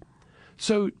table.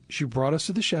 So she brought us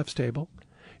to the chef's table.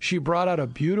 She brought out a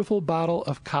beautiful bottle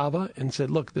of cava and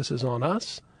said, "Look, this is on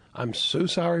us. I'm so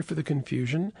sorry for the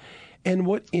confusion." And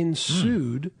what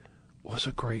ensued was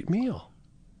a great meal.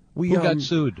 Who got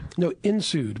sued? No,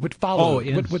 ensued. What followed?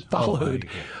 What followed?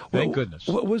 Thank goodness.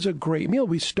 What was a great meal?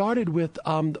 We started with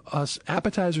an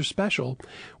appetizer special,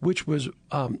 which was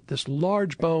this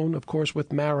large bone, of course,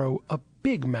 with marrow, a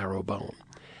big marrow bone,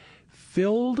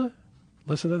 filled.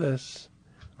 Listen to this,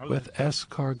 with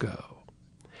escargot.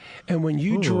 And when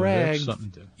you drag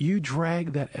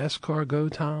that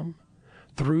escargot, Tom,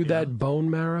 through that bone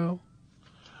marrow.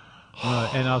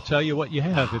 And I'll tell you what you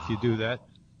have if you do that.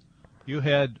 You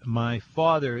had my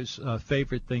father's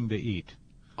favorite thing to eat.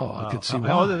 Oh, I could see why.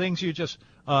 All the things you just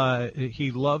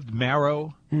he loved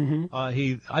marrow. Mm-hmm.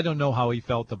 I don't know how he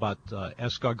felt about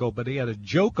escargot, but he had a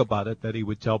joke about it that he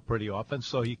would tell pretty often,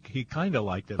 so he kind of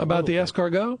liked it. About the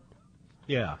escargot?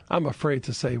 Yeah. I'm afraid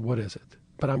to say what is it,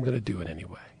 but I'm going to do it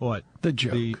anyway. What? The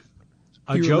joke.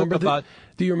 A joke about...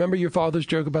 Do you remember your father's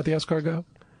joke about the escargot?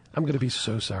 I'm going to be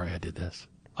so sorry I did this.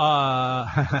 I'm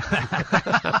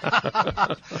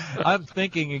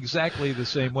thinking exactly the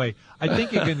same way. I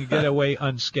think you're going to get away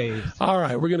unscathed. All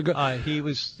right, we're going to go.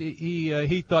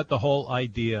 He thought the whole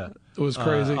idea was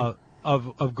crazy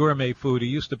of gourmet food. He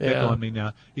used to pick on me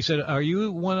now. He said, "Are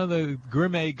you one of the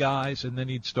gourmet guys?" And then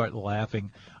he'd start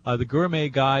laughing. The gourmet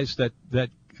guys that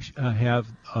have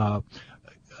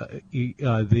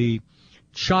the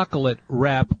chocolate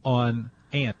wrap on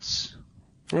ants,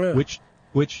 which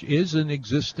is an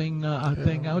existing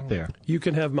thing out there. You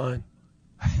can have mine.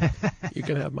 You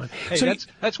can have mine. Hey, so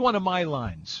that's one of my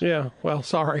lines. Yeah. Well,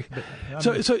 sorry.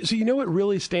 So you know what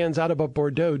really stands out about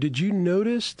Bordeaux? Did you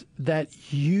notice that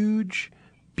huge,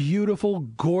 beautiful,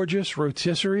 gorgeous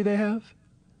rotisserie they have?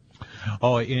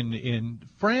 Oh, in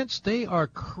France they are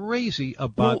crazy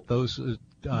about those.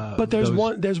 But there's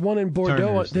one in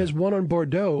Bordeaux. There's one on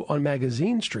Bordeaux on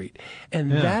Magazine Street,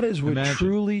 and that is what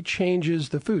truly changes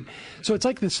the food. So it's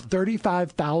like this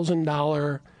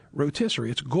 $35,000 rotisserie.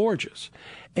 It's gorgeous,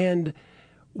 and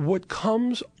what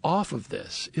comes off of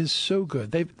this is so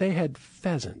good. They had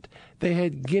pheasant, they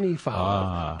had guinea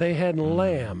fowl, they had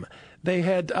lamb, they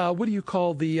had what do you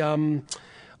call the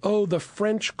the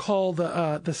French call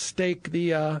the steak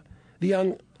the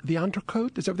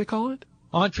entrecôte? Is that what they call it?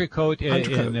 Entrecôte,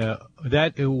 and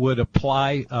that would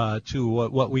apply to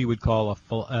what we would call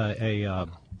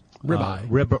Ribeye.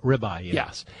 Ribeye, yeah.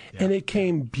 Yes. Yeah. And it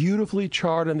came beautifully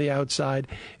charred on the outside.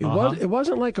 It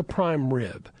wasn't like a prime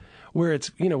rib where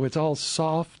it's, it's all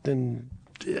soft, and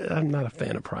I'm not a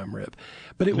fan of prime rib.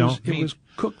 But it was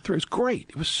cooked through. It was great.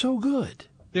 It was so good.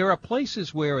 There are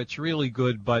places where it's really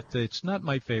good, but it's not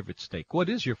my favorite steak. What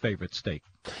is your favorite steak?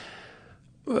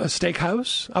 A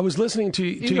steakhouse. I was listening to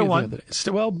you the other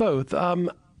day. Well, both.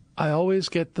 I always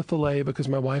get the filet because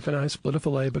my wife and I split a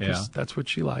filet because that's what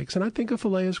she likes, and I think a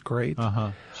filet is great.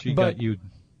 She got you.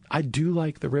 I do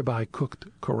like the ribeye cooked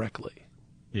correctly.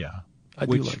 Yeah.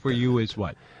 Which for you is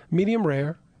what? Medium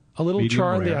rare, a little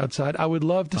char on the outside. I would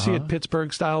love to see it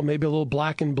Pittsburgh style, maybe a little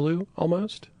black and blue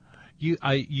almost.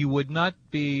 You would not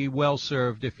be well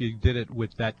served if you did it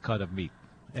with that cut of meat.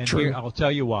 And True. Here, I'll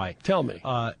tell you why. Tell me.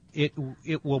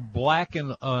 It will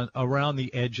blacken around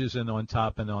the edges and on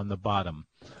top and on the bottom.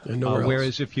 And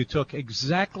whereas if you took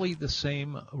exactly the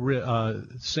same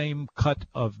cut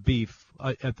of beef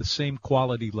at the same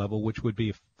quality level, which would be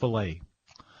a fillet,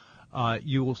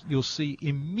 you'll see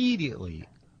immediately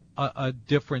a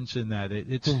difference in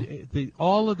that.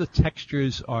 All of the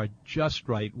textures are just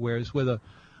right. Whereas with a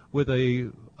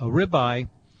ribeye,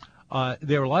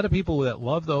 there are a lot of people that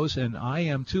love those, and I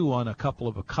am too on a couple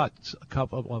of cuts,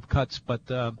 but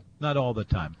not all the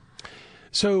time.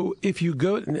 So if you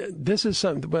go, this is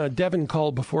something Devin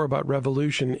called before about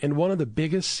Revolution, and one of the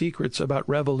biggest secrets about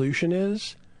Revolution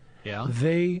is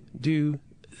they do,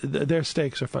 their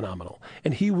steaks are phenomenal.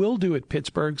 And he will do it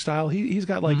Pittsburgh style. He's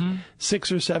got like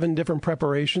 6 or 7 different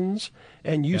preparations,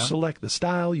 and you select the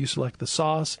style, you select the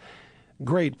sauce.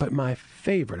 Great, but my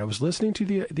favorite, I was listening to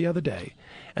the other day,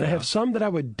 and I have some that I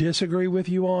would disagree with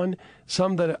you on,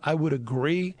 some that I would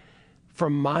agree. For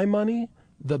my money,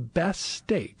 the best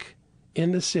steak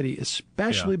in the city,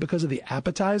 especially because of the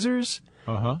appetizers,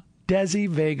 Desi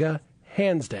Vega,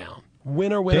 hands down.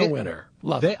 Winner.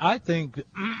 Love it. I think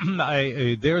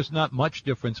there's not much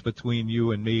difference between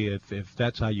you and me if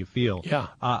that's how you feel. Yeah.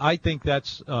 I think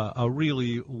that's a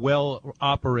really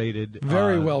well-operated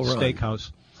very well run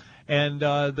steakhouse. And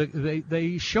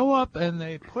they show up and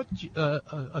they put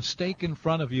a steak in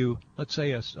front of you, let's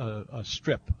say a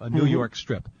strip, a New York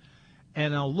strip.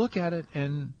 And I'll look at it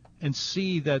and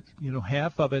see that,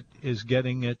 half of it is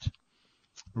getting it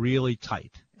really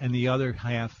tight. And the other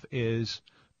half is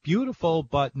beautiful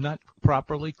but not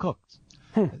properly cooked.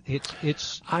 But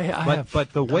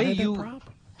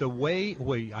the way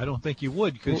I don't think you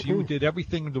would, because you did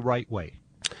everything the right way.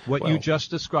 What you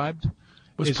just described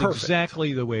is perfect.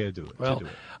 Exactly the way to do it. Well,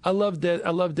 I love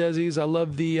Desi's. I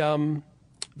love the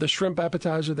shrimp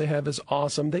appetizer they have is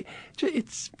awesome.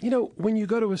 It's when you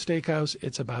go to a steakhouse,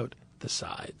 it's about the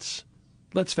sides.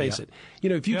 Let's face it.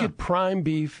 If you get prime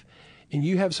beef and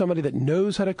you have somebody that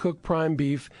knows how to cook prime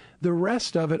beef, the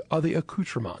rest of it are the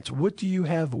accoutrements. What do you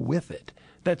have with it?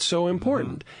 That's so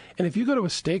important. And if you go to a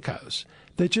steakhouse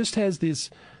that just has these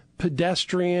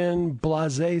pedestrian,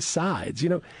 blasé sides,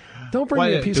 don't bring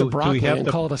me a piece of broccoli and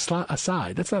call it a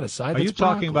side. That's not a side. Are you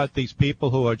talking about these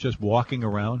people who are just walking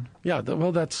around? Yeah,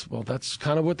 that's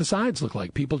kind of what the sides look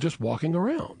like. People just walking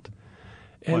around.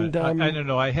 And I don't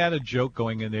know. I had a joke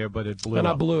going in there, but it blew up. And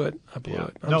I blew it. I'm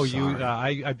sorry.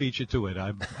 I beat you to it.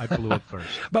 I blew it first.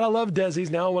 But I love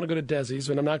Desi's. Now I want to go to Desi's,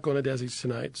 and I'm not going to Desi's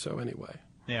tonight. So anyway.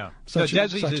 Yeah. So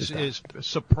Desi's is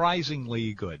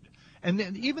surprisingly good. And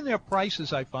then even their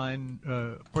prices I find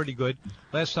pretty good.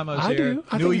 Last time I was there,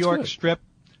 New York strip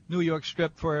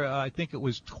for I think it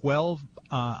was 12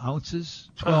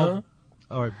 ounces. 12,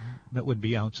 or that wouldn't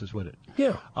be ounces, would it?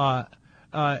 Yeah.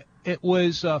 It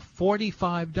was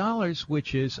 $45,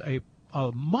 which is a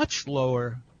much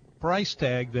lower price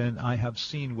tag than I have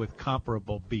seen with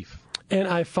comparable beef. And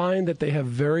I find that they have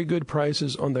very good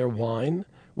prices on their wine,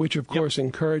 which, of course,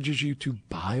 encourages you to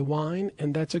buy wine,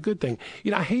 and that's a good thing.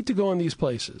 I hate to go in these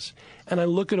places, and I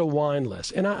look at a wine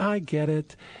list, and I get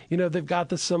it. They've got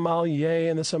the sommelier,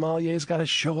 and the sommelier's got to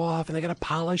show off, and they got to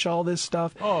polish all this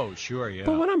stuff. Oh, sure, yeah.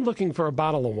 But when I'm looking for a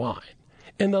bottle of wine,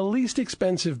 and the least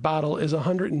expensive bottle is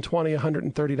 $120,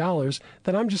 $130,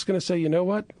 then I'm just going to say, you know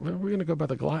what? We're going to go by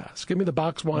the glass. Give me the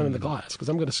box wine in the glass, because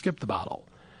I'm going to skip the bottle.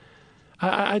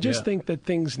 I just think that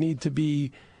things need to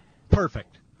be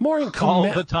perfect.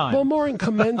 All the time. Well, more in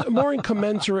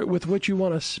commensurate with what you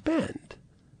want to spend,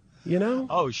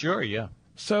 Oh, sure, yeah.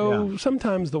 So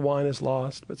sometimes the wine is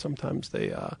lost, but sometimes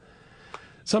they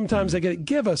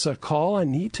give us a call. I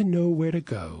need to know where to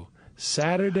go.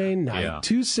 Saturday night,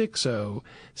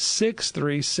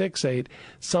 260-6368.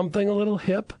 Something a little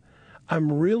hip.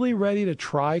 I'm really ready to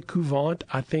try Couvent.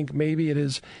 I think maybe it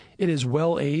is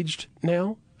well aged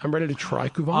now. I'm ready to try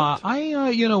Couvent.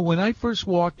 When I first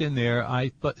walked in there,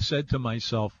 I said to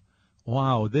myself,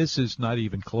 wow, this is not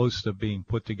even close to being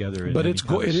put together. But it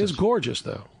is gorgeous,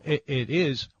 though. It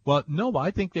is. Well, no,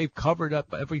 I think they've covered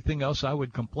up everything else I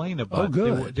would complain about. Oh,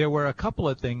 good. There were a couple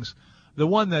of things. The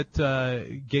one that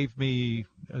gave me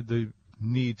the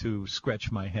need to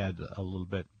scratch my head a little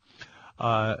bit,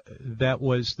 that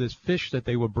was this fish that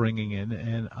they were bringing in,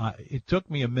 and it took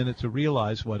me a minute to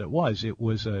realize what it was. It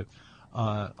was a,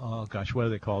 oh gosh, what do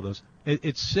they call those?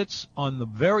 It sits on the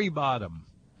very bottom,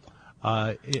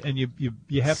 and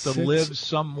you have to live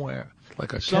somewhere.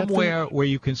 Like a somewhere catfish? Where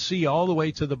you can see all the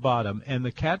way to the bottom, and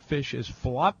the catfish is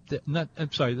flopped.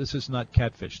 I'm sorry, this is not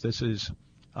catfish. This is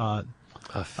a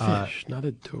fish, not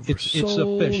a Dover it's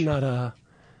sole, a fish. not a.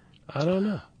 I don't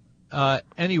know.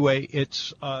 Anyway,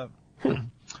 it's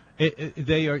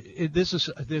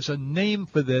there's a name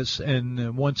for this,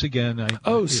 and once again,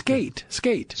 skate.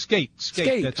 Skate.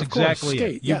 That's of exactly course, it.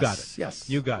 skate. You Yes, got it. yes.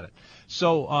 You got it.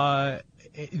 So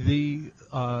the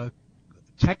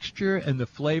texture and the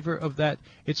flavor of that,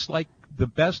 it's like the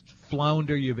best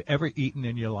flounder you've ever eaten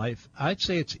in your life. I'd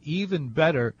say it's even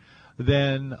better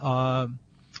than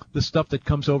the stuff that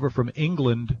comes over from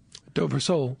England. Dover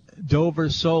sole,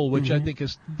 which I think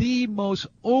is the most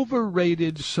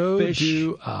overrated fish. So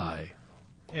do I.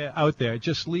 Out there. It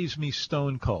just leaves me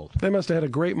stone cold. They must have had a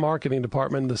great marketing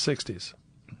department in the 60s.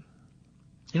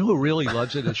 You know who really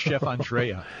loves it is Chef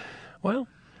Andrea. Well,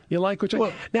 you like what you...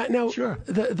 Well, now sure.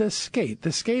 The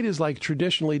skate is like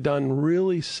traditionally done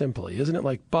really simply, isn't it?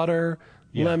 Like butter,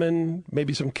 lemon,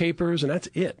 maybe some capers, and that's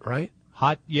it, right?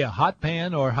 Hot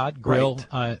pan or hot grill.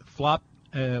 Right. Flop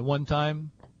one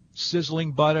time.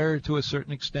 Sizzling butter to a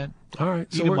certain extent. All right.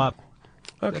 Eat them up.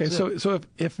 Okay, so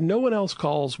if no one else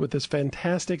calls with this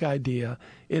fantastic idea,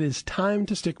 it is time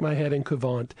to stick my head in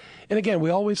Couvant. And again, we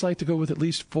always like to go with at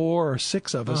least 4 or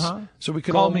 6 of us, so we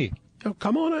can call me. Oh,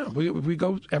 come on out. We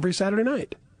go every Saturday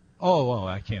night. Oh,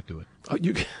 I can't do it. Oh,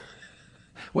 you?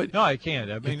 Wait. No, I can't.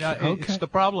 I mean, it's the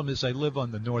problem is I live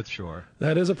on the North Shore.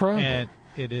 That is a problem. And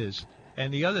it is.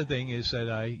 And the other thing is that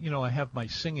I have my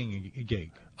singing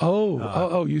gig.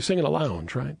 Oh, you sing in a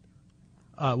lounge, right?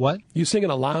 What? You sing in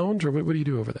a lounge, or what do you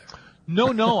do over there?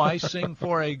 No, I sing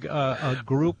for a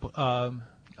group of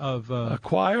a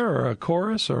choir or a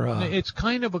chorus or a... It's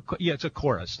kind of it's a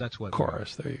chorus. That's what.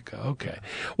 Chorus. There you go. Okay.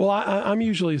 Well, I'm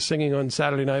usually singing on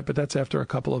Saturday night, but that's after a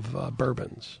couple of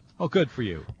bourbons. Oh, good for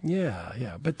you.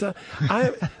 Yeah. But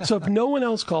so if no one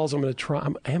else calls, I'm going to try.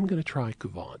 I am going to try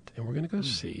Couvant, and we're going to go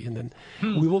see, and then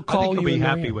we will call you. I think you'll be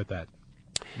happy with that.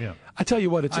 Yeah. I tell you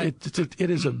what, it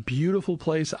is a beautiful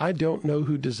place. I don't know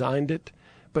who designed it,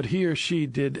 but he or she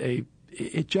did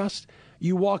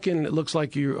you walk in and it looks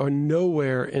like you are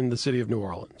nowhere in the city of New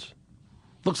Orleans.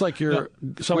 Looks like you're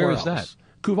somewhere else. Where is that?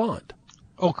 Couvant.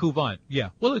 Oh, Couvant.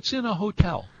 Yeah. Well, it's in a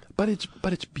hotel. But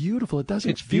it's beautiful. It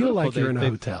doesn't It's feel beautiful. like you're in a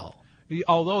hotel.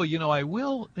 Although,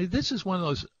 this is one of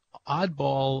those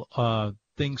oddball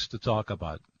things to talk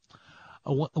about.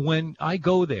 When I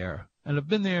go there, and I've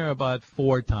been there about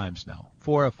 4 times now,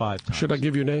 4 or 5 times. Should I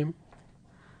give your name?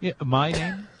 Yeah, my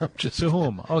name? To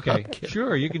whom? Okay,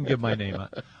 sure, you can give my name.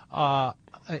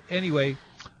 Anyway,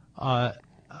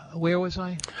 where was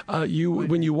I?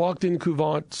 When you walked in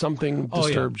Couvant, something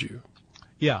disturbed you.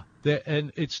 Yeah,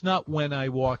 and it's not when I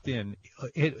walked in.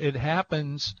 It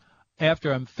happens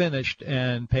after I'm finished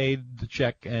and paid the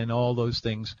check and all those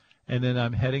things, and then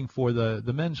I'm heading for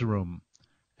the men's room.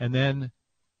 And then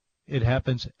it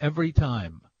happens every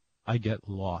time I get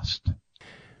lost.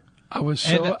 I was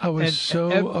so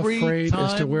afraid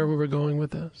as to where we were going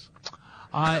with this.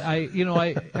 I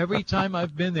every time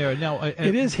I've been there now.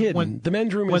 It is hidden. The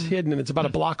men's room is hidden, and it's about a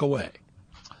block away.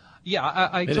 Yeah,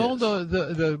 I told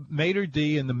the maitre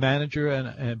d' and the manager,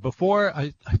 and before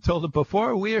I told them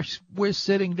before we're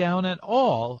sitting down at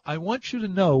all, I want you to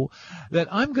know that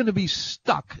I'm going to be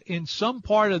stuck in some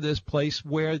part of this place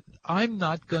where I'm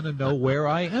not going to know where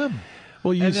I am.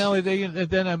 Well,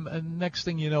 then next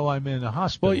thing you know, I'm in a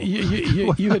hospital.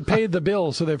 Well, you had paid the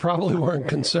bill, so they probably weren't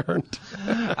concerned.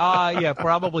 Yeah,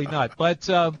 probably not. But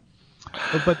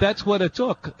that's what it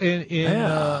took.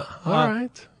 All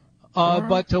right.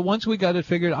 But once we got it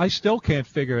figured, I still can't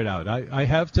figure it out. I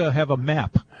have to have a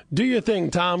map. Do your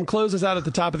thing, Tom. Close us out at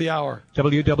the top of the hour.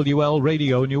 WWL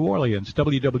Radio New Orleans,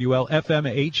 WWL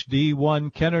FM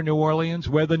HD1 Kenner New Orleans,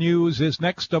 where the news is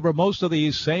next over most of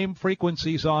these same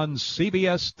frequencies on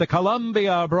CBS, the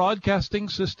Columbia Broadcasting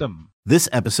System. This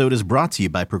episode is brought to you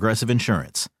by Progressive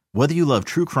Insurance. Whether you love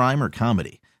true crime or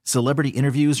comedy, celebrity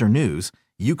interviews or news,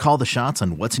 you call the shots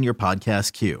on what's in your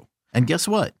podcast queue. And guess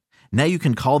what? Now you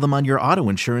can call them on your auto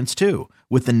insurance too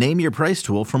with the Name Your Price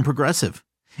tool from Progressive.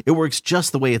 It works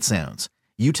just the way it sounds.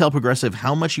 You tell Progressive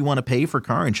how much you want to pay for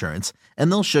car insurance,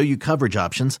 and they'll show you coverage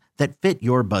options that fit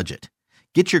your budget.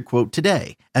 Get your quote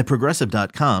today at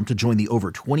Progressive.com to join the over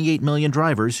 28 million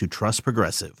drivers who trust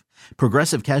Progressive.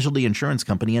 Progressive Casualty Insurance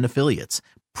Company and Affiliates.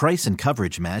 Price and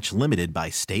coverage match limited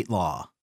by state law.